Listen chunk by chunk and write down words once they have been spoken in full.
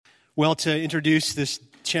Well, to introduce this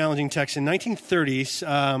challenging text, in 1930s,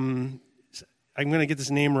 I'm going to get this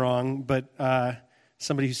name wrong, but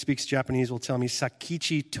somebody who speaks Japanese will tell me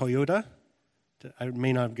Sakichi Toyota. I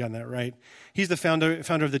may not have gotten that right. He's the founder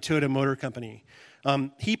of the Toyota Motor Company.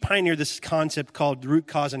 He pioneered this concept called root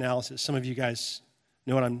cause analysis. Some of you guys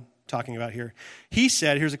know what I'm talking about here. He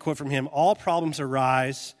said, here's a quote from him, "All problems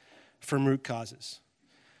arise from root causes."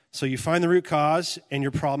 So you find the root cause and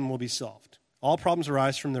your problem will be solved. All problems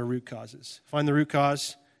arise from their root causes. Find the root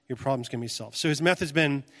cause, your problems can be solved. So his method's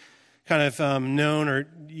been kind of known, or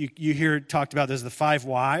you hear it talked about as the 5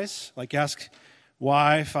 whys. Like ask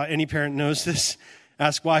why, any parent knows this,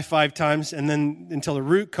 ask why 5 times, and then until the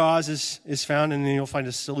root cause is found, and then you'll find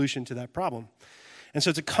a solution to that problem. And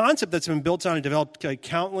so it's a concept that's been built on and developed by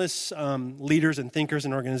countless leaders and thinkers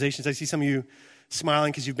and organizations. I see some of you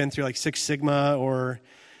smiling because you've been through like Six Sigma, or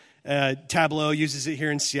Tableau uses it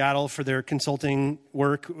here in Seattle for their consulting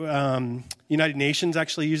work. United Nations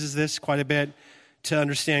actually uses this quite a bit to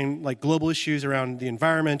understand like global issues around the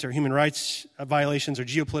environment or human rights violations or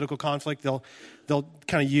geopolitical conflict. They'll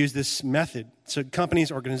kind of use this method. So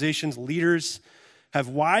companies, organizations, leaders have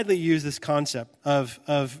widely used this concept of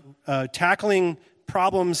tackling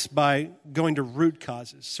problems by going to root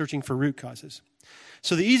causes, searching for root causes.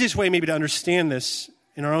 So the easiest way maybe to understand this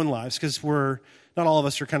in our own lives, because not all of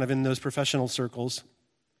us are kind of in those professional circles,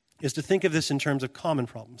 is to think of this in terms of common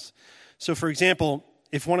problems. So for example,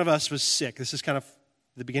 if one of us was sick, this is kind of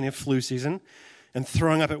the beginning of flu season, and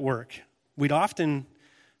throwing up at work, we'd often,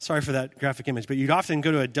 sorry for that graphic image, but you'd often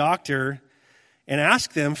go to a doctor and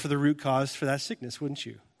ask them for the root cause for that sickness, wouldn't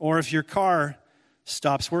you? Or if your car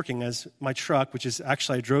stops working, as my truck, which is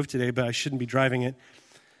actually I drove today, but I shouldn't be driving it,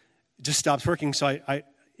 just stops working, so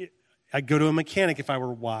I'd go to a mechanic if I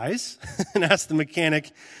were wise and ask the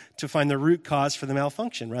mechanic to find the root cause for the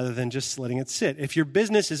malfunction rather than just letting it sit. If your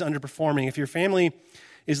business is underperforming, if your family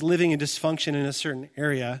is living in dysfunction in a certain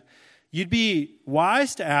area, you'd be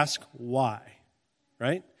wise to ask why,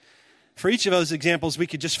 right? For each of those examples, we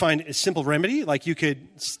could just find a simple remedy. Like you could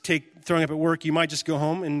take throwing up at work, you might just go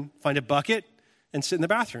home and find a bucket and sit in the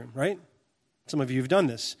bathroom, right? Some of you have done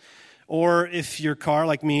this. Or if your car,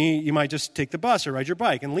 like me, you might just take the bus or ride your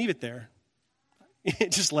bike and leave it there.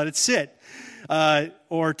 Just let it sit.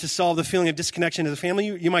 Or to solve the feeling of disconnection as a family,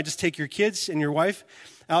 you might just take your kids and your wife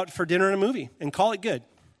out for dinner and a movie and call it good.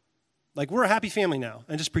 Like, we're a happy family now,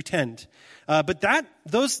 and just pretend. But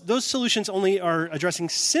those solutions only are addressing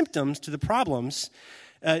symptoms to the problems.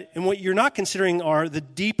 And what you're not considering are the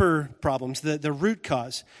deeper problems, the root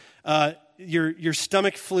cause. Your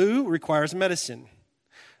stomach flu requires medicine.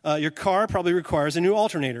 Your car probably requires a new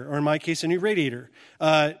alternator, or in my case, a new radiator.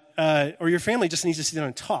 Or your family just needs to sit down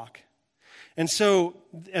and talk. And so,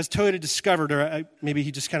 as Toyota discovered, or maybe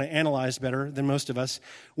he just kind of analyzed better than most of us,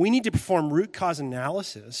 we need to perform root cause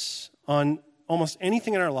analysis on almost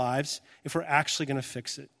anything in our lives if we're actually going to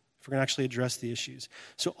fix it, if we're going to actually address the issues.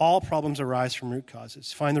 So all problems arise from root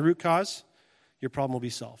causes. Find the root cause, your problem will be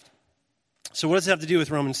solved. So what does it have to do with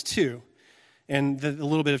Romans 2? And the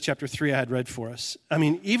little bit of chapter 3 I had read for us. I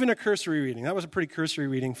mean, even a cursory reading, that was a pretty cursory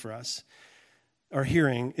reading for us, or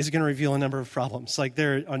hearing, is going to reveal a number of problems. Like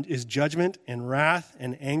there is judgment and wrath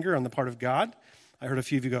and anger on the part of God. I heard a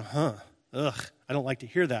few of you go, I don't like to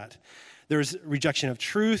hear that. There's rejection of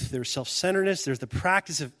truth, there's self-centeredness, there's the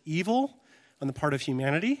practice of evil on the part of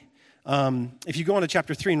humanity. If you go on to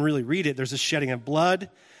chapter 3 and really read it, there's a shedding of blood,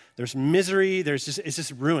 there's misery, it's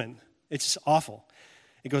just ruin. It's just awful.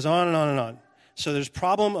 It goes on and on and on. So there's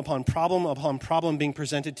problem upon problem upon problem being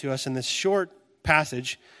presented to us in this short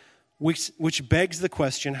passage, which begs the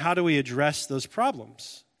question, how do we address those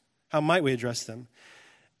problems? How might we address them?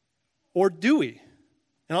 Or do we?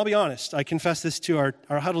 And I'll be honest, I confess this to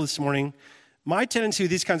our huddle this morning. My tendency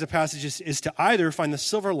with these kinds of passages is to either find the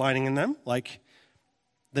silver lining in them, like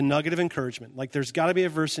the nugget of encouragement. Like there's got to be a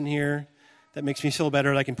verse in here that makes me feel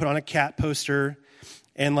better, that I can put on a cat poster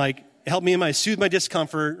and like help me soothe my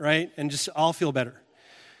discomfort, right? And just I'll feel better.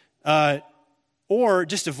 Or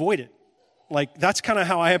just avoid it. Like that's kind of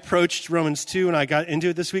how I approached Romans 2 and I got into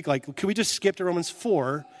it this week. Like, could we just skip to Romans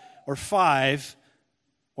 4 or 5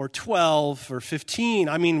 or 12 or 15?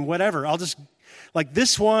 I mean, whatever. I'll just, like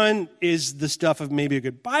this one is the stuff of maybe a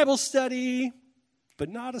good Bible study, but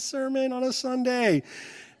not a sermon on a Sunday.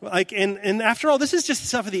 Like, and after all, this is just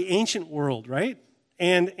stuff of the ancient world, right?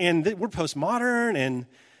 And we're postmodern and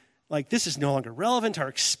like, this is no longer relevant to our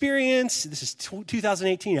experience. This is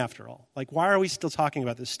 2018 after all. Like, why are we still talking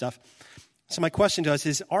about this stuff? So my question to us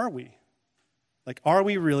is, are we? Like, are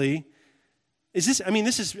we really? This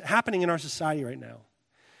is happening in our society right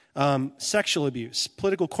now. Sexual abuse,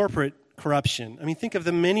 political corporate corruption. I mean, think of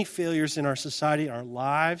the many failures in our society, our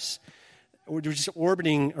lives. We're just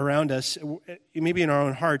orbiting around us, maybe in our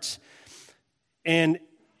own hearts. And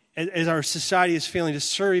as our society is failing to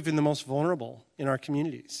serve even the most vulnerable in our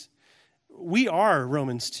communities. We are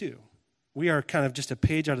Romans 2. We are kind of just a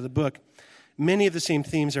page out of the book. Many of the same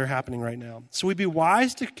themes are happening right now. So we'd be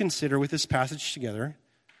wise to consider with this passage together,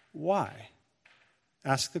 why?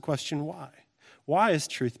 Ask the question, why? Why is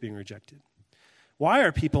truth being rejected? Why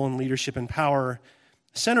are people in leadership and power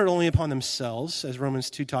centered only upon themselves, as Romans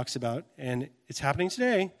 2 talks about, and it's happening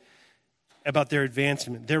today, about their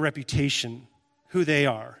advancement, their reputation, who they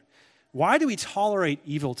are? Why do we tolerate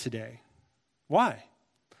evil today? Why?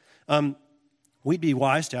 We'd be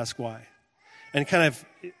wise to ask why. And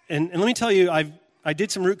let me tell you, I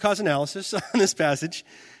did some root cause analysis on this passage.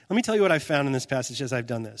 Let me tell you what I found in this passage as I've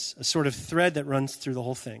done this, a sort of thread that runs through the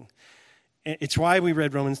whole thing. It's why we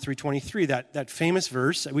read Romans 3:23, that famous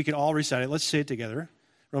verse. We could all recite it. Let's say it together.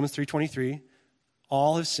 Romans 3:23,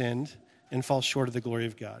 all have sinned and fall short of the glory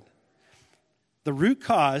of God. The root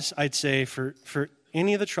cause, I'd say, for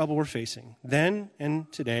any of the trouble we're facing, then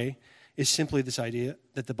and today, is simply this idea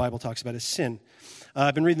that the Bible talks about as sin.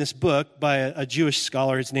 I've been reading this book by a Jewish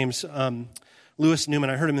scholar. His name's Lewis Newman.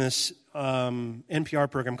 I heard him in this NPR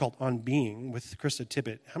program called On Being with Krista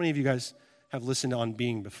Tippett. How many of you guys have listened to On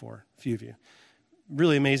Being before? A few of you.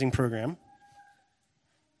 Really amazing program.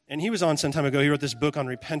 And he was on some time ago. He wrote this book on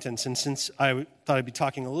repentance. And since I thought I'd be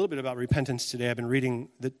talking a little bit about repentance today, I've been reading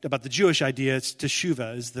about the Jewish idea. It's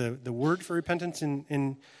teshuvah is the word for repentance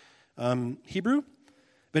in Hebrew.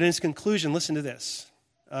 But in his conclusion, listen to this.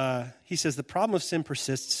 He says, the problem of sin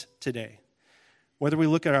persists today. Whether we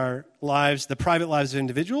look at our lives, the private lives of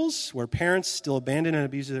individuals, where parents still abandon and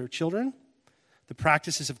abuse their children, the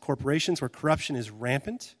practices of corporations where corruption is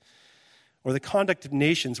rampant, or the conduct of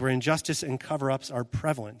nations where injustice and cover-ups are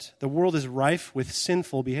prevalent. The world is rife with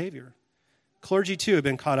sinful behavior. Clergy, too, have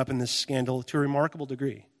been caught up in this scandal to a remarkable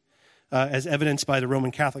degree, as evidenced by the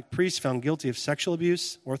Roman Catholic priests found guilty of sexual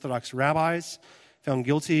abuse, Orthodox rabbis found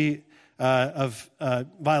guilty of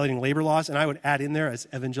violating labor laws, and I would add in there, as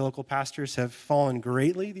evangelical pastors have fallen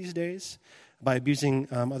greatly these days by abusing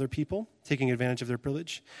other people, taking advantage of their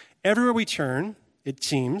privilege. Everywhere we turn, it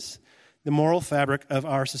seems, the moral fabric of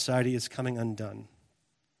our society is coming undone.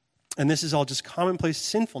 And this is all just commonplace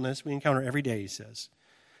sinfulness we encounter every day, he says.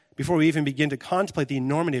 Before we even begin to contemplate the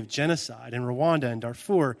enormity of genocide in Rwanda and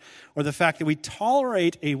Darfur, or the fact that we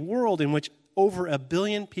tolerate a world in which over 1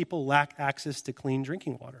 billion people lack access to clean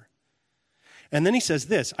drinking water. And then he says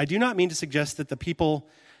this, I do not mean to suggest that the people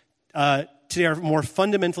today are more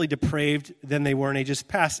fundamentally depraved than they were in ages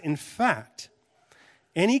past. In fact,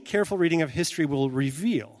 any careful reading of history will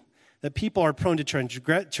reveal that people are prone to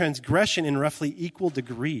transgression in roughly equal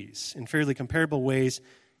degrees, in fairly comparable ways,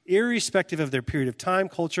 irrespective of their period of time,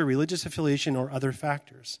 culture, religious affiliation, or other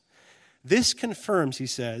factors. This confirms, he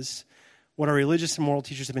says, what our religious and moral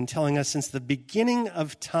teachers have been telling us since the beginning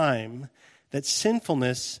of time, that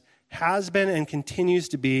sinfulness has been and continues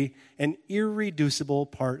to be an irreducible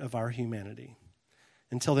part of our humanity.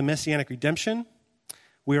 Until the messianic redemption,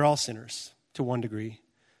 we are all sinners to one degree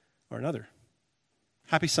or another.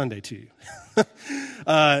 Happy Sunday to you.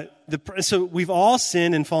 So we've all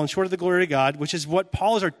sinned and fallen short of the glory of God, which is what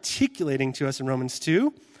Paul is articulating to us in Romans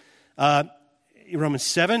 2. In Romans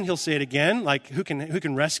 7, he'll say it again, like, who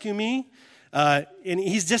can rescue me? And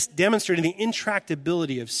he's just demonstrating the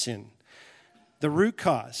intractability of sin, the root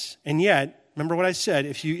cause. And yet, remember what I said,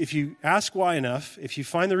 if you ask why enough, if you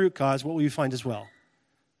find the root cause, what will you find as well?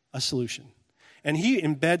 A solution. And he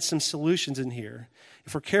embeds some solutions in here.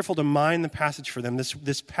 If we're careful to mine the passage for them,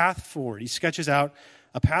 this path forward, he sketches out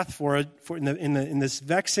a path forward in this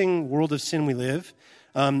vexing world of sin we live,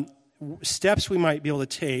 steps we might be able to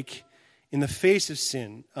take in the face of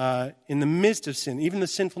sin, in the midst of sin, even the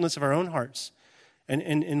sinfulness of our own hearts,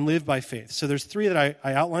 and live by faith. So there's 3 that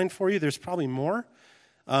I outlined for you. There's probably more,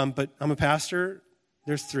 but I'm a pastor.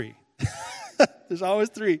 There's 3. There's always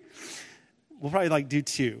 3. We'll probably do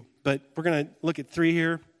 2, but we're going to look at 3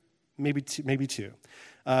 here, maybe 2.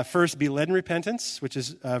 First, be led in repentance, which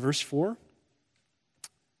is verse 4.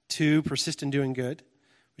 2, persist in doing good,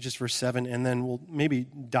 which is verse 7. And then we'll maybe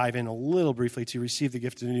dive in a little briefly to receive the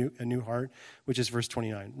gift of a new heart, which is verse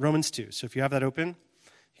 29. Romans 2. So if you have that open,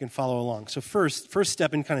 you can follow along. So first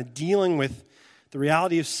step in kind of dealing with the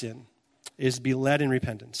reality of sin is be led in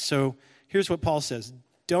repentance. So here's what Paul says.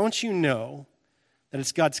 Don't you know that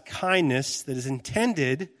it's God's kindness that is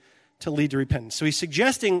intended to lead to repentance? So he's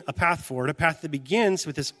suggesting a path forward, a path that begins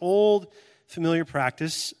with this old, familiar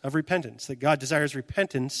practice of repentance, that God desires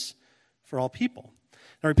repentance for all people.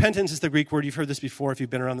 Now, repentance is the Greek word, you've heard this before if you've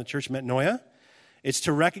been around the church, metanoia. It's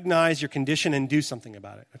to recognize your condition and do something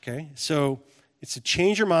about it, okay? So it's to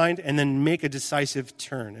change your mind and then make a decisive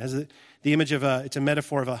turn. As the image of it's a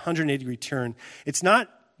metaphor of a 180-degree turn. It's not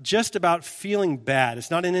just about feeling bad.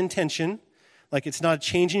 It's not an intention. Like it's not a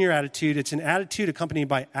change in your attitude. It's an attitude accompanied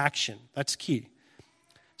by action. That's key.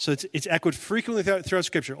 So it's echoed frequently throughout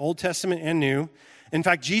Scripture, Old Testament and New. In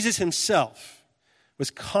fact, Jesus himself was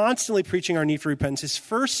constantly preaching our need for repentance. His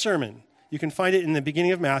first sermon, you can find it in the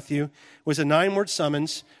beginning of Matthew, was a 9-word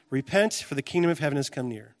summons, repent for the kingdom of heaven has come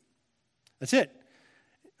near. That's it.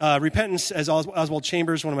 Repentance, as Oswald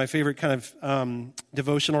Chambers, one of my favorite kind of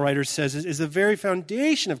devotional writers, says, is the very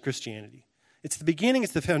foundation of Christianity. It's the beginning,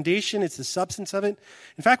 it's the foundation, it's the substance of it.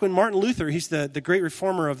 In fact, when Martin Luther, he's the great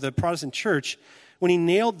reformer of the Protestant church, when he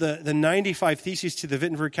nailed the 95 theses to the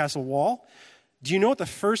Wittenberg Castle wall, do you know what the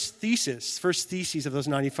first theses of those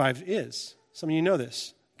 95 is? Some of you know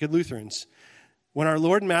this, good Lutherans. When our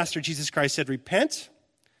Lord and Master Jesus Christ said, repent,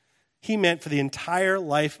 he meant for the entire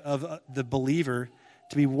life of the believer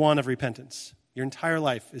to be one of repentance. Your entire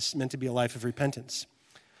life is meant to be a life of repentance.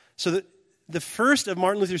 So the first of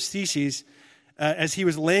Martin Luther's theses, as he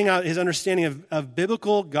was laying out his understanding of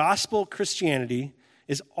biblical gospel Christianity,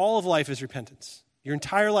 is all of life is repentance. Your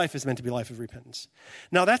entire life is meant to be a life of repentance.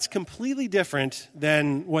 Now, that's completely different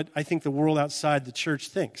than what I think the world outside the church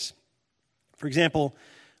thinks. For example,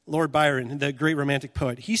 Lord Byron, the great romantic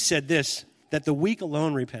poet, he said this, that the weak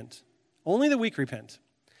alone repent. Only the weak repent.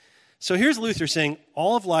 So here's Luther saying,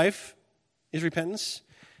 all of life is repentance.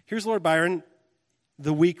 Here's Lord Byron,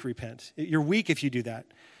 the weak repent. You're weak if you do that.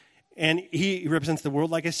 And he represents the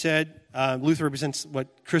world, like I said. Luther represents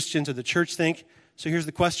what Christians or the church think. So here's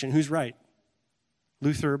the question, who's right?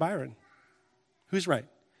 Luther or Byron? Who's right?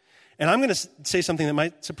 And I'm going to say something that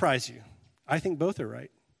might surprise you. I think both are right,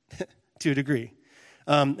 to a degree.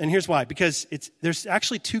 And here's why. Because there's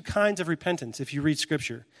actually two kinds of repentance if you read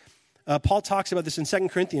Scripture. Paul talks about this in 2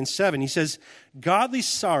 Corinthians 7. He says, godly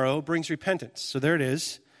sorrow brings repentance. So there it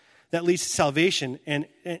is. That leads to salvation and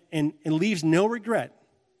leaves no regret.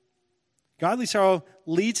 Godly sorrow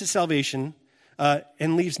leads to salvation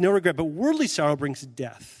and leaves no regret. But worldly sorrow brings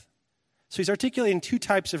death. So he's articulating two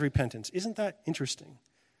types of repentance. Isn't that interesting?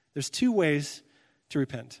 There's two ways to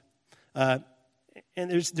repent. And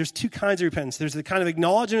there's two kinds of repentance. There's the kind of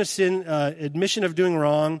acknowledgement of sin, admission of doing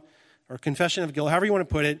wrong, or confession of guilt, however you want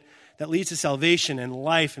to put it, that leads to salvation and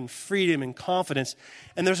life and freedom and confidence.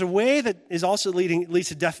 And there's a way that is also leads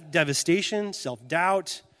to devastation,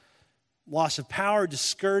 self-doubt, loss of power,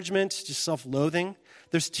 discouragement, just self-loathing.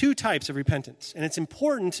 There's two types of repentance. And it's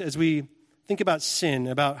important as we think about sin,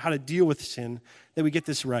 about how to deal with sin, that we get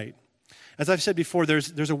this right. As I've said before,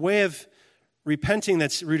 there's a way of repenting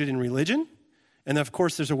that's rooted in religion, and of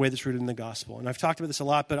course there's a way that's rooted in the gospel. And I've talked about this a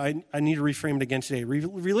lot, but I need to reframe it again today.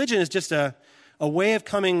 Religion is just a way of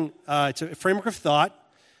coming, it's a framework of thought.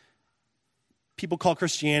 People call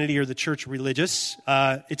Christianity or the church religious.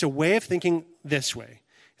 It's a way of thinking this way.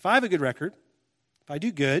 If I have a good record, if I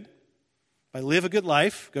do good, if I live a good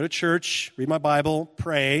life, go to church, read my Bible,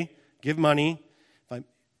 pray, give money, if I'm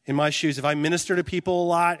in my shoes, if I minister to people a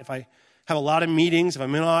lot, if I have a lot of meetings, if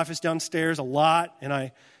I'm in an office downstairs a lot, and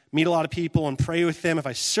I meet a lot of people and pray with them, if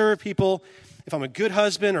I serve people, if I'm a good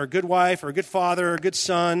husband or a good wife or a good father or a good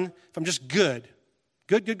son, if I'm just good,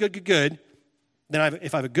 then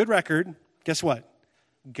if I have a good record, guess what?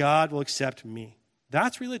 God will accept me.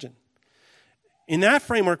 That's religion. In that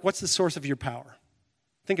framework, what's the source of your power?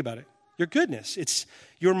 Think about it. Your goodness. It's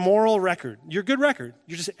your moral record, your good record.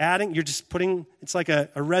 You're just putting, it's like a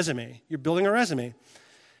resume. You're building a resume.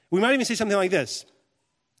 We might even say something like this.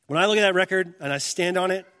 When I look at that record and I stand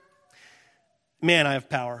on it, man, I have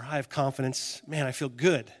power. I have confidence. Man, I feel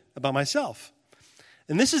good about myself.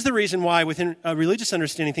 And this is the reason why within a religious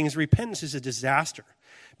understanding things, repentance is a disaster.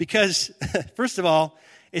 Because, first of all,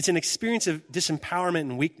 it's an experience of disempowerment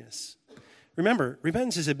and weakness. Remember,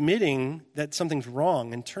 repentance is admitting that something's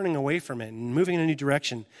wrong and turning away from it and moving in a new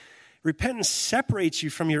direction. Repentance separates you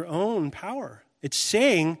from your own power. It's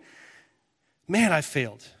saying, man, I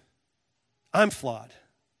failed. I'm flawed.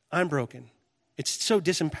 I'm broken. It's so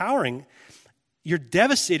disempowering. You're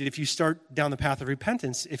devastated if you start down the path of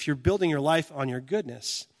repentance, if you're building your life on your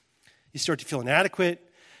goodness. You start to feel inadequate.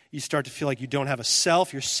 You start to feel like you don't have a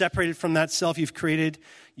self. You're separated from that self you've created.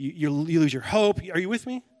 You lose your hope. Are you with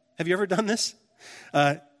me? Have you ever done this?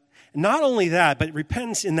 Not only that, but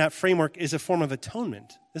repentance in that framework is a form of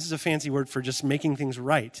atonement. This is a fancy word for just making things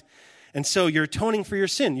right. And so you're atoning for your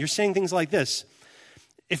sin. You're saying things like this.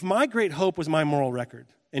 If my great hope was my moral record,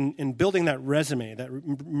 in building that resume, that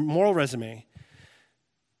moral resume,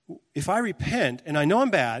 if I repent and I know I'm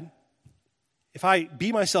bad, if I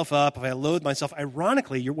beat myself up, if I loathe myself,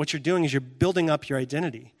 ironically, what you're doing is you're building up your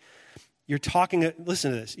identity. You're talking,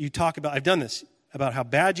 listen to this, you talk about, I've done this, about how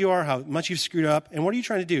bad you are, how much you've screwed up, and what are you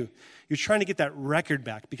trying to do? You're trying to get that record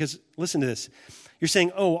back because, listen to this, you're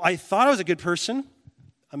saying, oh, I thought I was a good person,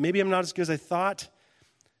 maybe I'm not as good as I thought,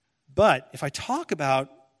 but if I talk about,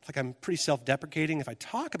 like I'm pretty self-deprecating, if I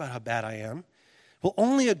talk about how bad I am, well,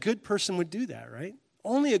 only a good person would do that, right?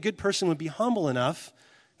 Only a good person would be humble enough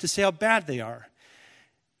to say how bad they are.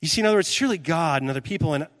 You see, in other words, surely God and other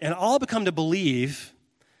people, and I'll become to believe,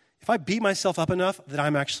 if I beat myself up enough, that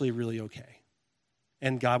I'm actually really okay.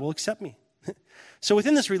 And God will accept me. So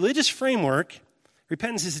within this religious framework,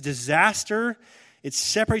 repentance is a disaster. It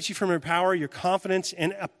separates you from your power, your confidence,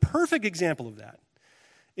 and a perfect example of that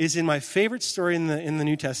is in my favorite story in the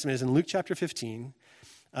New Testament, is in Luke chapter 15.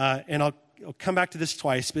 And I'll come back to this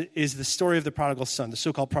twice, but is the story of the prodigal son, the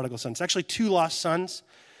so-called prodigal son. It's actually two lost sons.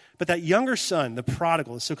 But that younger son, the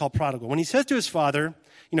prodigal, the so-called prodigal, when he says to his father,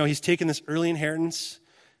 he's taken this early inheritance,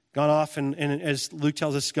 gone off, and as Luke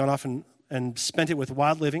tells us, gone off and spent it with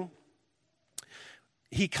wild living.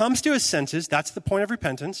 He comes to his senses. That's the point of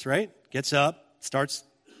repentance, right? Gets up, starts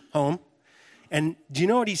home. And do you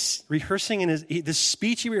know what he's rehearsing in this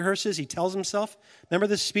speech he rehearses? He tells himself, remember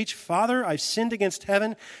this speech? Father, I've sinned against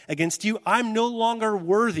heaven, against you. I'm no longer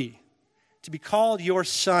worthy to be called your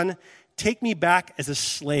son. Take me back as a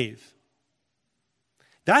slave.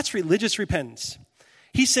 That's religious repentance.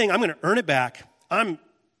 He's saying, I'm going to earn it back. I'm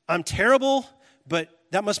terrible, but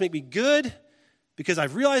that must make me good because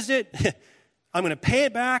I've realized it. I'm going to pay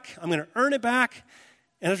it back. I'm going to earn it back.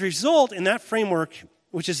 And as a result, in that framework,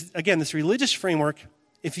 which is, again, this religious framework,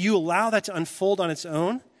 if you allow that to unfold on its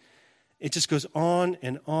own, it just goes on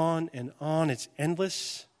and on and on. It's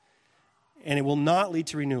endless, and it will not lead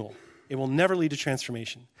to renewal. It will never lead to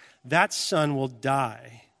transformation. That son will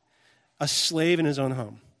die a slave in his own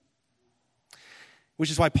home.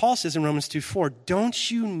 Which is why Paul says in Romans 2:4,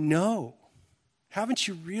 don't you know, haven't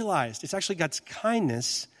you realized it's actually God's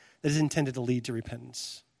kindness that is intended to lead to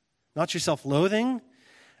repentance? Not your self-loathing,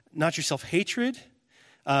 not your self-hatred,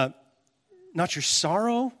 not your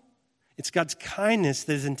sorrow. It's God's kindness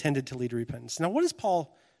that is intended to lead to repentance. Now, what is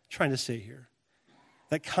Paul trying to say here?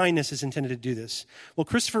 That kindness is intended to do this. Well,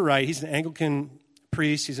 Christopher Wright, he's an Anglican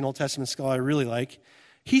priest, he's an Old Testament scholar I really like.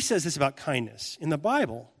 He says this about kindness. In the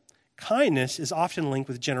Bible, kindness is often linked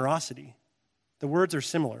with generosity. The words are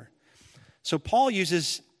similar. So Paul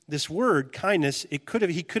uses this word, kindness. He could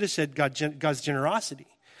have said God's generosity,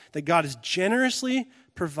 that God is generously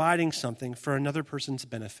providing something for another person's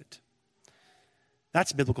benefit.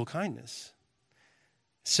 That's biblical kindness.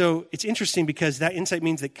 So it's interesting because that insight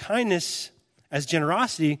means that kindness as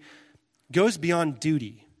generosity goes beyond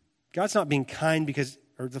duty. God's not being kind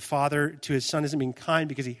or the father to his son isn't being kind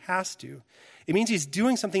because he has to. It means he's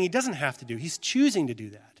doing something he doesn't have to do. He's choosing to do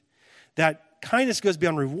that. That kindness goes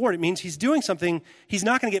beyond reward. It means he's doing something he's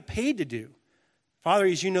not going to get paid to do. Father,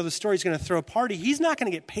 as you know the story, he's going to throw a party. He's not going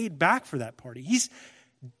to get paid back for that party. He's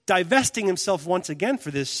divesting himself once again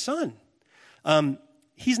for this son.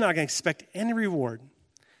 He's not going to expect any reward.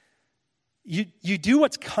 You do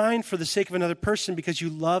what's kind for the sake of another person because you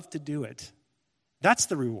love to do it. That's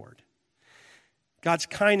the reward. God's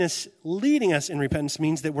kindness leading us in repentance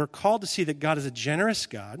means that we're called to see that God is a generous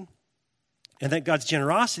God and that God's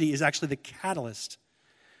generosity is actually the catalyst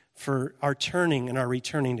for our turning and our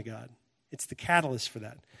returning to God. It's the catalyst for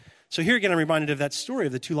that. So here again, I'm reminded of that story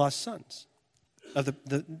of the two lost sons, of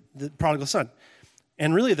the prodigal son,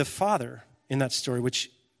 and really the father in that story,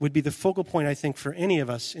 which would be the focal point, I think, for any of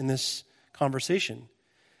us in this conversation.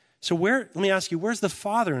 So let me ask you, where's the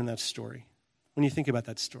father in that story when you think about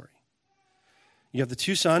that story? You have the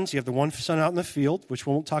two sons. You have the one son out in the field, which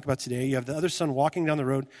we won't talk about today. You have the other son walking down the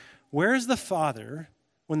road. Where is the father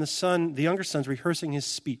when the younger son's rehearsing his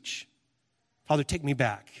speech? Father, take me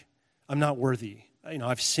back. I'm not worthy.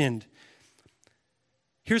 I've sinned.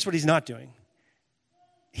 Here's what he's not doing.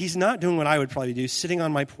 He's not doing what I would probably do, sitting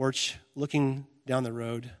on my porch, looking down the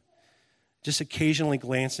road, just occasionally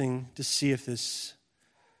glancing to see if this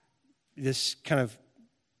kind of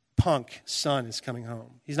punk son is coming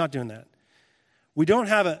home. He's not doing that. We don't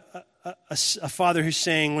have a father who's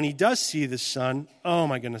saying, when he does see this son, oh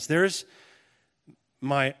my goodness, there's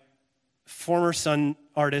my former son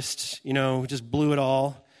artist, who just blew it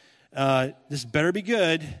all. This better be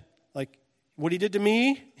good. Like, what he did to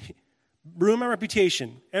me, ruined my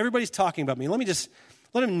reputation. Everybody's talking about me.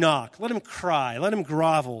 Let him knock. Let him cry. Let him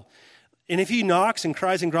grovel. And if he knocks and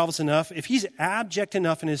cries and grovels enough, if he's abject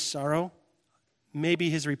enough in his sorrow, maybe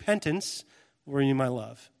his repentance will renew my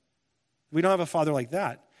love. We don't have a father like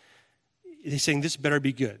that. they're saying this better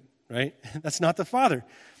be good, right? That's not the father.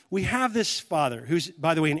 We have this father who's,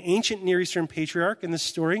 by the way, an ancient Near Eastern patriarch in this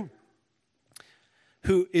story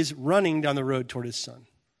who is running down the road toward his son.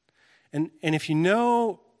 And if you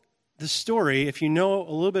know the story, if you know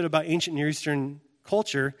a little bit about ancient Near Eastern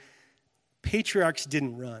culture, patriarchs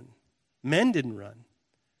didn't run. Men didn't run.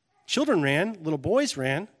 Children ran, little boys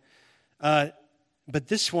ran, but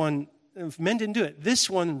this one, men didn't do it. This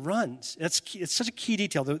one runs. It's such a key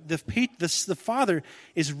detail. The father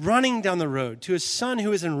is running down the road to his son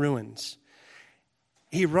who is in ruins.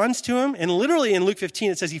 He runs to him, and literally in Luke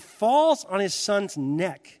 15 it says he falls on his son's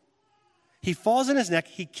neck. He falls on his neck,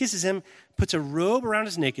 he kisses him, puts a robe around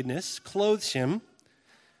his nakedness, clothes him,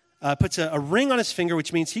 puts a ring on his finger,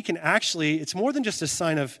 which means he can actually, it's more than just a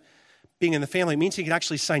sign of being in the family. It means he can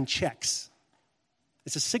actually sign checks.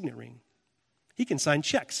 It's a signet ring. He can sign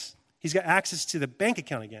checks. He's got access to the bank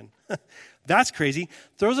account again. That's crazy.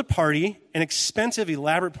 Throws a party, an expensive,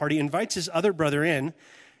 elaborate party, invites his other brother in.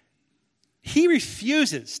 He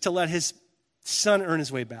refuses to let his son earn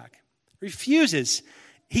his way back. Refuses.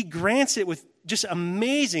 He grants it with just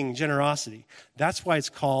amazing generosity. That's why it's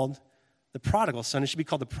called the prodigal son. It should be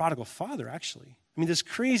called the prodigal father, actually. I mean, this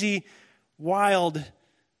crazy, wild,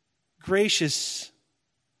 gracious,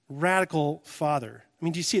 radical father. I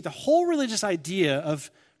mean, do you see it? The whole religious idea of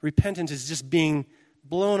repentance is just being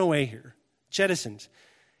blown away here, jettisoned.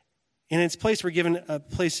 In its place, we're given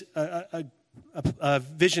a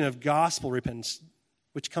vision of gospel repentance,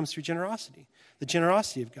 which comes through generosity, the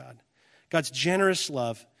generosity of God. God's generous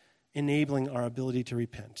love enabling our ability to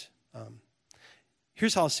repent.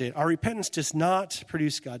 Here's how I'll say it. Our repentance does not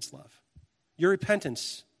produce God's love. Your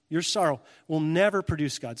repentance, your sorrow, will never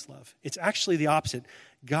produce God's love. It's actually the opposite.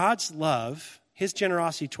 God's love, his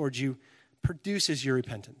generosity towards you, produces your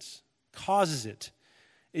repentance, causes it.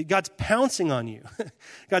 God's pouncing on you.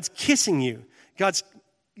 God's kissing you. God's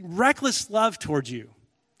reckless love towards you.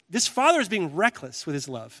 This father is being reckless with his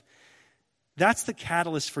love. That's the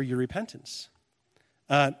catalyst for your repentance.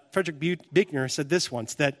 Frederick Buechner said this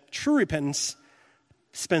once, that true repentance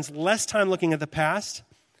spends less time looking at the past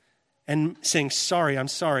and saying, sorry, I'm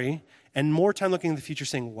sorry, and more time looking at the future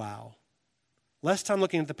saying, wow. Less time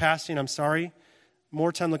looking at the past saying, I'm sorry,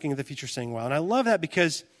 more time looking at the future saying, wow. And I love that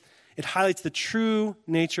because it highlights the true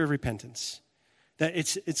nature of repentance. That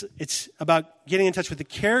it's about getting in touch with the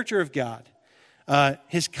character of God,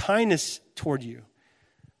 his kindness toward you.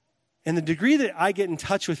 And the degree that I get in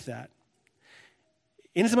touch with that,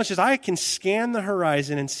 inasmuch as I can scan the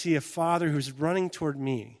horizon and see a father who's running toward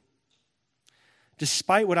me,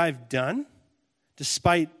 despite what I've done,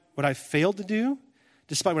 despite what I've failed to do,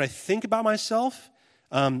 despite what I think about myself,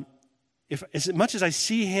 as much as I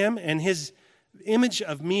see him and his image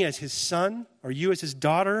of me as his son, or you as his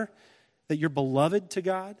daughter, that you're beloved to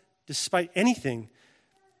God, despite anything,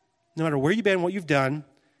 no matter where you've been, what you've done,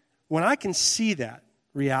 when I can see that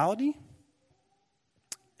reality,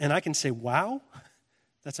 and I can say, wow,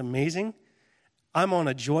 that's amazing, I'm on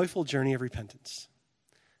a joyful journey of repentance.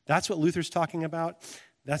 That's what Luther's talking about.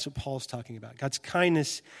 That's what Paul's talking about. God's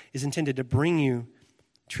kindness is intended to bring you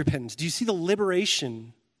to repentance. Do you see the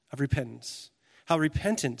liberation of repentance? How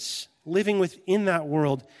repentance, living within that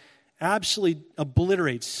world, absolutely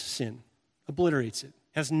obliterates sin, obliterates it,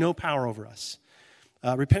 has no power over us.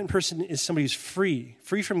 A repentant person is somebody who's free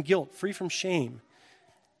from guilt, free from shame,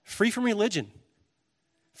 free from religion,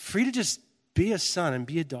 free to just be a son and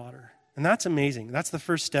be a daughter. And that's amazing. That's the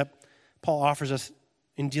first step Paul offers us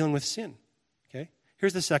in dealing with sin. Okay?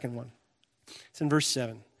 Here's the second one. It's in verse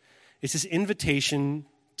 7. It's this invitation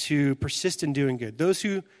to persist in doing good. Those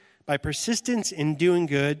who, by persistence in doing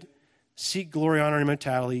good, seek glory, honor, and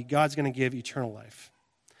immortality, God's going to give eternal life.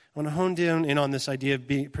 I want to hone down in on this idea of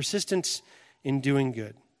being persistence in doing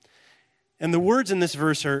good. And the words in this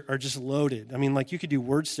verse are just loaded. I mean, like you could do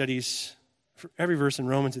word studies for every verse in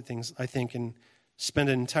Romans and things, I think, and spend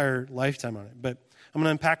an entire lifetime on it. But I'm going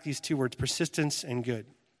to unpack these two words, persistence and good.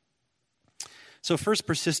 So first,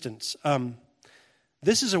 persistence.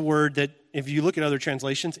 This is a word that if you look at other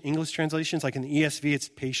translations, English translations, like in the ESV, it's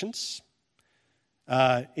patience.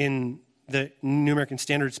 In the New American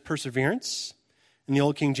Standard, it's perseverance. In the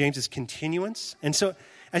Old King James, it's continuance. And so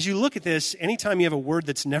as you look at this, anytime you have a word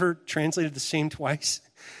that's never translated the same twice,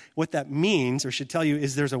 what that means, or should tell you,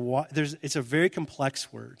 is it's a very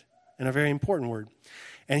complex word and a very important word.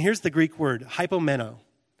 And here's the Greek word, hypomeno.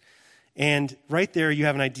 And right there you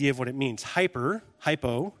have an idea of what it means.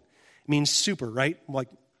 Hypo, means super, right? Like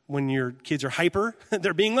when your kids are hyper,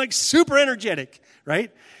 they're being like super energetic,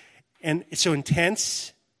 right? And it's so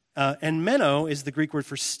intense. And meno is the Greek word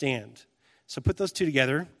for stand. So put those two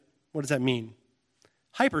together. What does that mean?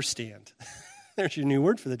 hyperstand. There's your new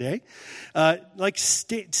word for the day.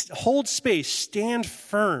 Hold space, stand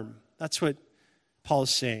firm. That's what Paul is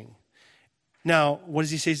saying. Now, what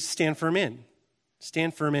does he say stand firm in?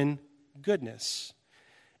 Stand firm in goodness.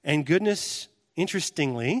 And goodness,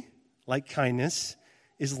 interestingly, like kindness,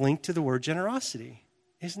 is linked to the word generosity.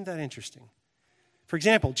 Isn't that interesting? For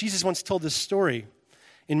example, Jesus once told this story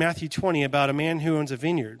in Matthew 20 about a man who owns a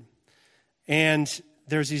vineyard. And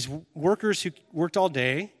there's these workers who worked all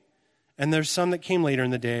day, and there's some that came later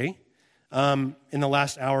in the day, in the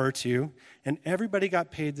last hour or two, and everybody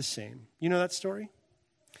got paid the same. You know that story?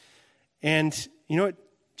 And you know what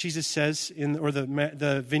Jesus says,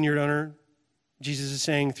 the vineyard owner, Jesus is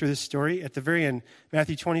saying through this story at the very end,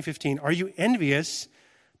 Matthew 20:15, are you envious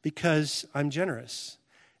because I'm generous?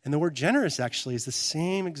 And the word generous actually is the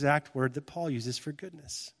same exact word that Paul uses for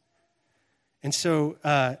goodness. And so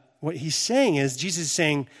what he's saying is, Jesus is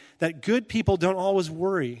saying that good people don't always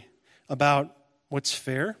worry about what's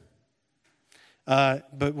fair,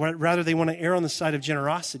 but rather they want to err on the side of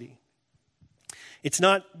generosity. It's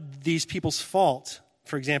not these people's fault,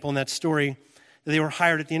 for example, in that story, that they were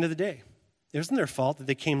hired at the end of the day. It wasn't their fault that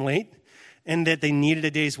they came late and that they needed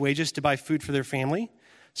a day's wages to buy food for their family.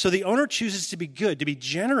 So the owner chooses to be good, to be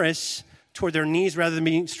generous toward their needs rather than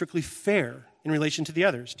being strictly fair in relation to the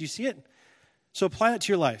others. Do you see it? So apply that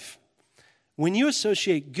to your life. When you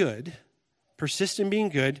associate good, persist in being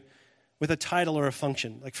good, with a title or a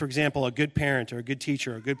function, like, for example, a good parent or a good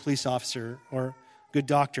teacher or a good police officer or a good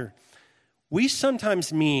doctor, we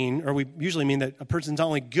sometimes mean, or we usually mean that a person's not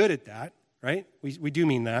only good at that, right? We do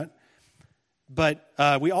mean that. But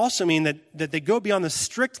we also mean that they go beyond the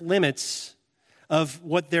strict limits of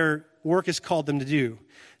what their work has called them to do.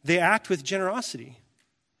 They act with generosity.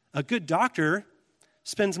 A good doctor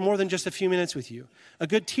spends more than just a few minutes with you. A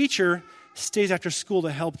good teacher stays after school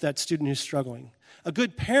to help that student who's struggling. A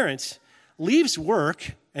good parent leaves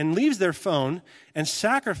work and leaves their phone and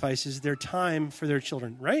sacrifices their time for their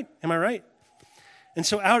children, right? Am I right? And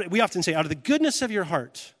so we often say, out of the goodness of your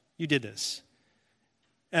heart, you did this.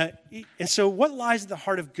 And so what lies at the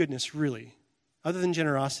heart of goodness, really, other than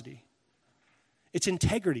generosity? It's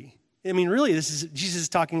integrity. I mean, really, this is Jesus is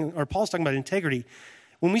talking, or Paul's talking about integrity.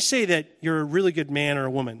 When we say that you're a really good man or a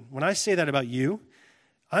woman, when I say that about you,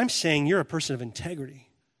 I'm saying you're a person of integrity.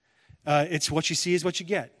 It's what you see is what you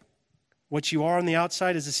get. What you are on the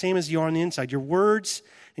outside is the same as you are on the inside. Your words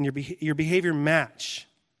and your behavior match,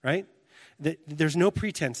 right? There's no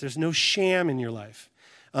pretense. There's no sham in your life.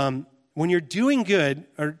 When you're doing good,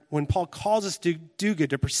 or when Paul calls us to do good,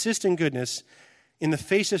 to persist in goodness in the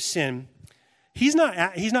face of sin, he's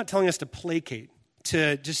not telling us to placate,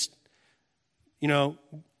 to just,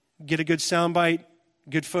 get a good soundbite,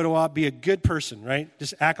 good photo op, be a good person, right?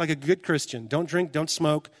 Just act like a good Christian. Don't drink, don't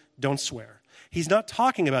smoke, don't swear. He's not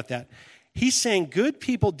talking about that. He's saying good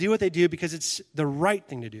people do what they do because it's the right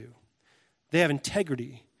thing to do. They have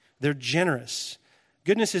integrity. They're generous.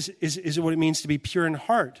 Goodness is what it means to be pure in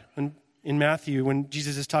heart. In Matthew, when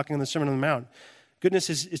Jesus is talking on the Sermon on the Mount, goodness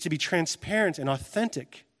is to be transparent and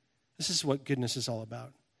authentic. This is what goodness is all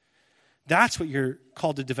about. That's what you're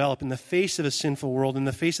called to develop in the face of a sinful world, in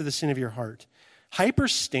the face of the sin of your heart.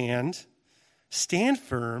 Stand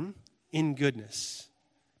firm in goodness.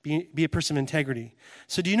 Be a person of integrity.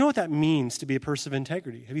 So do you know what that means to be a person of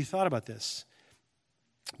integrity? Have you thought about this?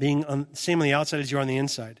 Being same on the outside as you are on the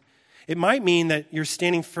inside. It might mean that you're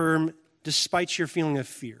standing firm despite your feeling of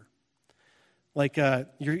fear. Like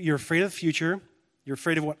you're afraid of the future. You're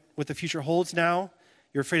afraid of what the future holds now.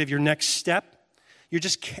 You're afraid of your next step. You're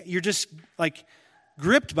just like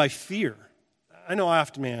gripped by fear. I know I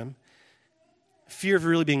often am. Fear of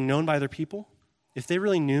really being known by other people. If they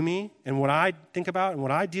really knew me and what I think about and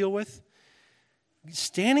what I deal with.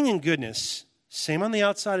 Standing in goodness, same on the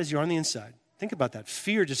outside as you are on the inside. Think about that.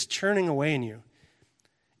 Fear just churning away in you.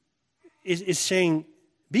 Is saying,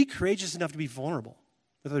 be courageous enough to be vulnerable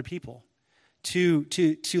with other people. To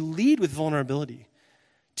lead with vulnerability.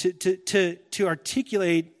 To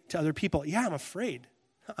articulate to other people, yeah, I'm afraid.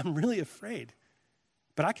 I'm really afraid.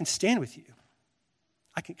 But I can stand with you.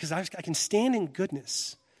 I can stand in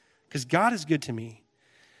goodness. Because God is good to me.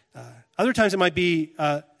 Other times it might be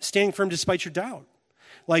standing firm despite your doubt.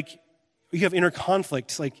 Like you have inner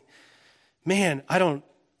conflict. Like, man, I don't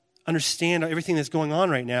understand everything that's going on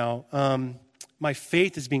right now. My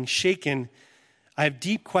faith is being shaken. I have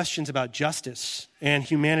deep questions about justice and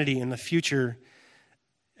humanity and the future.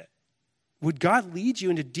 Would God lead you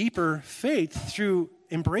into deeper faith through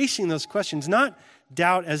embracing those questions? Not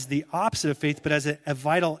doubt as the opposite of faith, but as a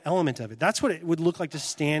vital element of it. That's what it would look like to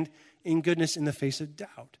stand in goodness in the face of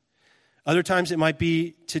doubt. Other times it might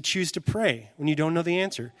be to choose to pray when you don't know the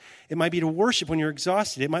answer. It might be to worship when you're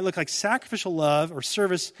exhausted. It might look like sacrificial love or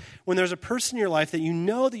service when there's a person in your life that you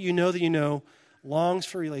know longs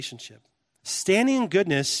for a relationship. Standing in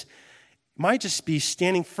goodness might just be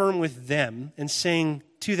standing firm with them and saying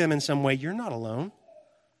to them in some way, you're not alone.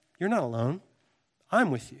 You're not alone.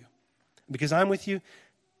 I'm with you. Because I'm with you,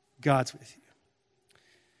 God's with you.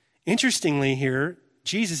 Interestingly here,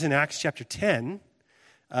 Jesus in Acts chapter 10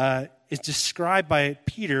 is described by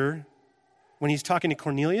Peter when he's talking to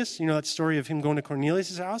Cornelius. You know that story of him going to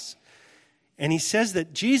Cornelius' house? And he says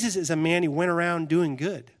that Jesus is a man who went around doing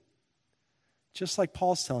good, just like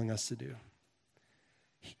Paul's telling us to do.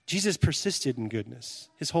 Jesus persisted in goodness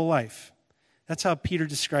his whole life. That's how Peter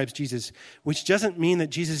describes Jesus, which doesn't mean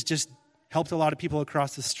that Jesus just helped a lot of people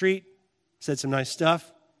across the street, said some nice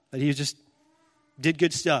stuff, that he just did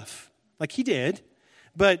good stuff. Like he did,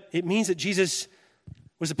 but it means that Jesus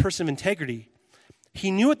was a person of integrity.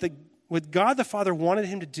 He knew what God the Father wanted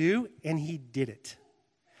him to do, and he did it.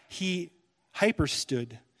 He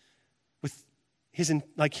hyperstood with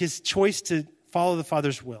his choice to follow the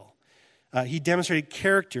Father's will. He demonstrated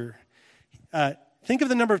character. Think of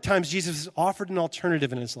the number of times Jesus was offered an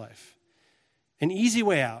alternative in his life, an easy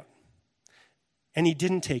way out, and he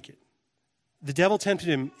didn't take it. The devil tempted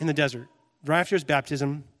him in the desert, right after his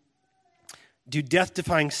baptism, do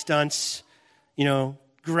death-defying stunts,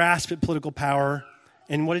 grasp at political power.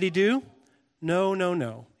 And what did he do?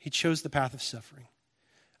 No. He chose the path of suffering.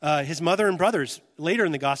 His mother and brothers, later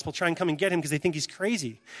in the gospel, try and come and get him because they think he's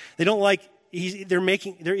crazy. They don't like, he's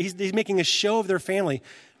making a show of their family.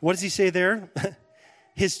 What does he say there?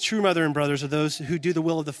 His true mother and brothers are those who do the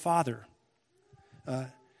will of the Father.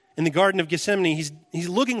 In the Garden of Gethsemane, he's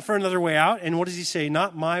looking for another way out. And what does he say?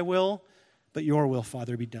 Not my will, but your will,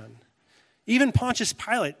 Father, be done. Even Pontius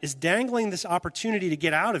Pilate is dangling this opportunity to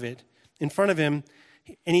get out of it in front of him,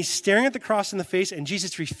 and he's staring at the cross in the face, and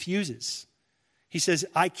Jesus refuses. He says,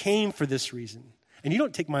 I came for this reason, and you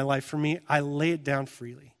don't take my life from me. I lay it down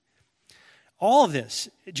freely. All of this,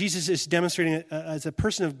 Jesus is demonstrating as a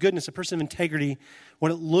person of goodness, a person of integrity,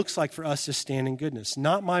 what it looks like for us to stand in goodness.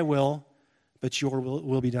 Not my will, but your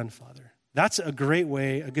will be done, Father. That's a great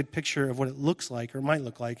way, a good picture of what it looks like or might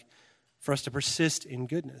look like for us to persist in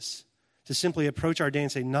goodness. To simply approach our day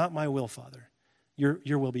and say, not my will, Father,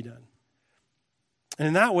 your will be done. And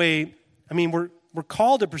in that way, we're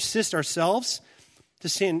called to persist ourselves, to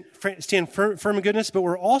stand firm in goodness, but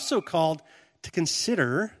we're also called to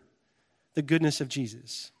consider the goodness of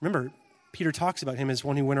Jesus. Remember, Peter talks about him as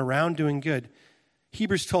one who went around doing good.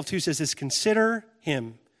 Hebrews 12:2 says this, consider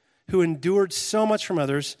him who endured so much from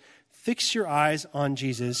others. Fix your eyes on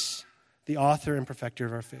Jesus, the author and perfecter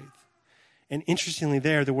of our faith. And interestingly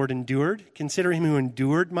there, the word endured, consider him who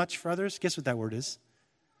endured much for others. Guess what that word is?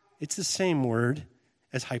 It's the same word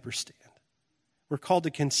as hyperstand. We're called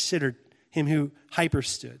to consider him who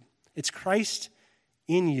hyperstood. It's Christ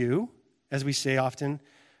in you, as we say often,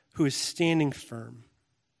 who is standing firm.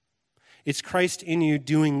 It's Christ in you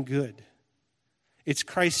doing good. It's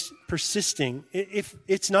Christ persisting. If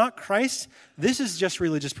it's not Christ, this is just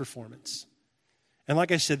religious performance. And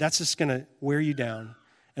like I said, that's just going to wear you down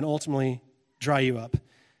and ultimately dry you up.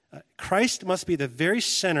 Christ must be the very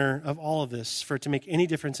center of all of this for it to make any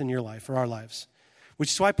difference in your life or our lives.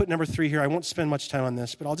 Which is why I put number 3 here. I won't spend much time on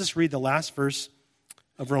this, but I'll just read the last verse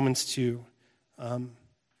of Romans 2 and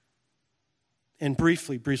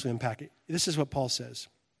briefly unpack it. This is what Paul says.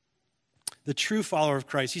 The true follower of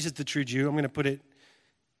Christ, he says the true Jew. I'm going to put it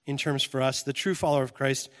in terms for us. The true follower of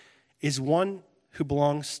Christ is one who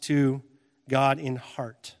belongs to God in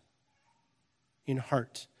heart. In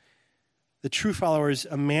heart. The true follower is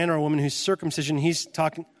a man or a woman whose circumcision, he's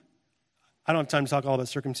talking, I don't have time to talk all about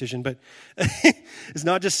circumcision, but it's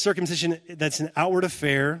not just circumcision that's an outward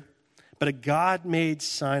affair, but a God-made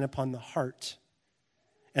sign upon the heart,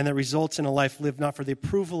 and that results in a life lived not for the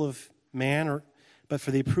approval of man, but for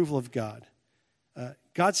the approval of God.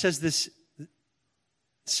 God says this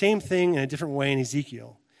same thing in a different way in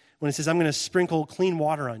Ezekiel, when it says, I'm going to sprinkle clean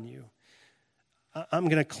water on you. I'm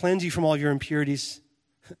going to cleanse you from all your impurities,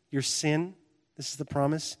 your sin. This is the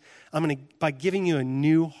promise. By giving you a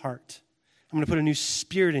new heart, I'm going to put a new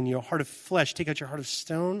spirit in you, a heart of flesh, take out your heart of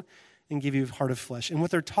stone and give you a heart of flesh. And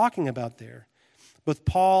what they're talking about there, both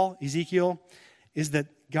Paul, Ezekiel, is that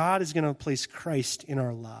God is going to place Christ in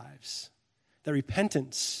our lives. That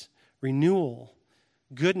repentance, renewal,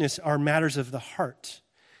 goodness are matters of the heart.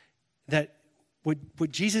 That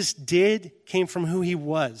what Jesus did came from who he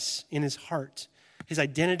was in his heart, his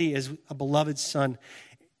identity as a beloved son.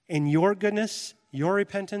 And your goodness, your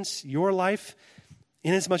repentance, your life,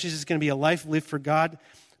 inasmuch as it's going to be a life lived for God,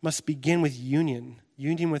 must begin with union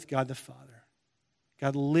with God the Father.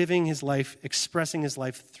 God living his life, expressing his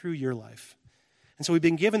life through your life. And so we've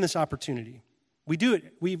been given this opportunity. We do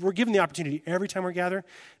it. We're given the opportunity every time we gather,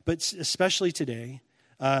 but especially today,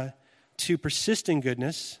 to persist in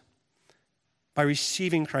goodness by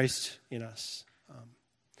receiving Christ in us.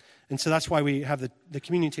 And so that's why we have the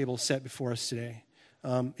communion table set before us today.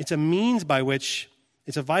 It's a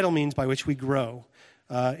vital means by which we grow,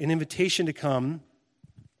 an invitation to come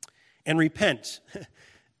and repent.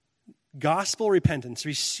 Gospel repentance.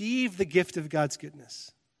 Receive the gift of God's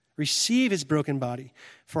goodness. Receive his broken body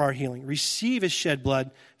for our healing. Receive his shed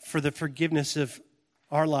blood for the forgiveness of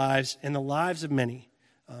our lives and the lives of many.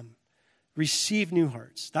 Receive new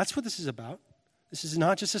hearts. That's what this is about. This is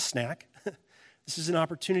not just a snack. This is an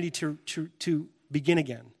opportunity to begin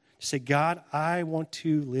again. To say, God, I want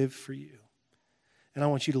to live for you. And I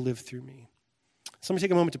want you to live through me. So let me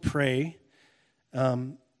take a moment to pray.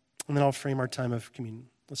 And then I'll frame our time of communion.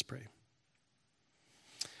 Let's pray.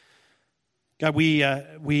 God,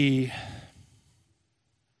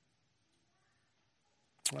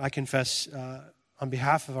 I confess on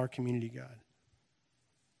behalf of our community, God,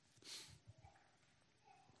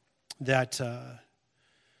 that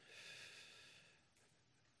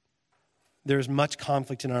there's much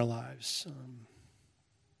conflict in our lives.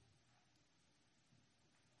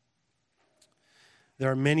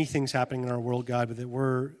 There are many things happening in our world, God, that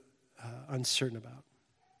we're uncertain about.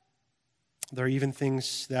 There are even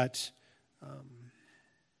things that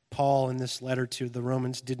Paul in this letter to the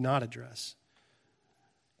Romans did not address.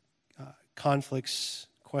 Conflicts,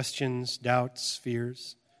 questions, doubts,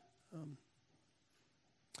 fears.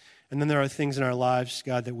 And then there are things in our lives,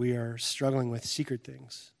 God, that we are struggling with, secret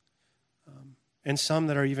things. And some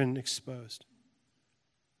that are even exposed.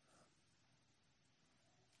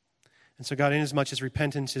 And so, God, inasmuch as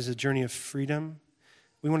repentance is a journey of freedom,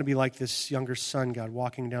 we want to be like this younger son, God,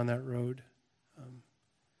 walking down that road,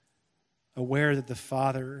 aware that the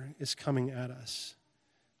Father is coming at us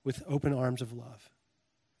with open arms of love.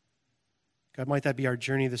 God, might that be our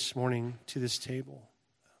journey this morning to this table,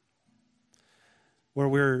 where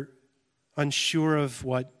we're unsure of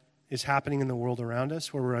what is happening in the world around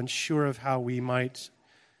us, where we're unsure of how we might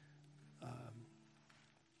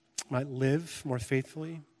live more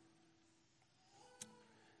faithfully.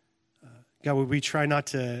 God, would we try not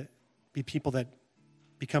to be people that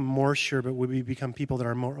become more sure, but would we become people that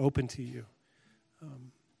are more open to you,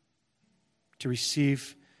 to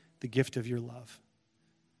receive the gift of your love?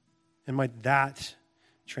 And might that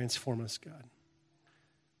transform us, God.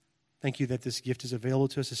 Thank you that this gift is available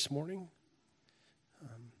to us this morning.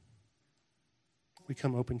 We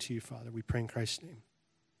come open to you, Father. We pray in Christ's name.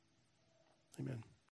 Amen.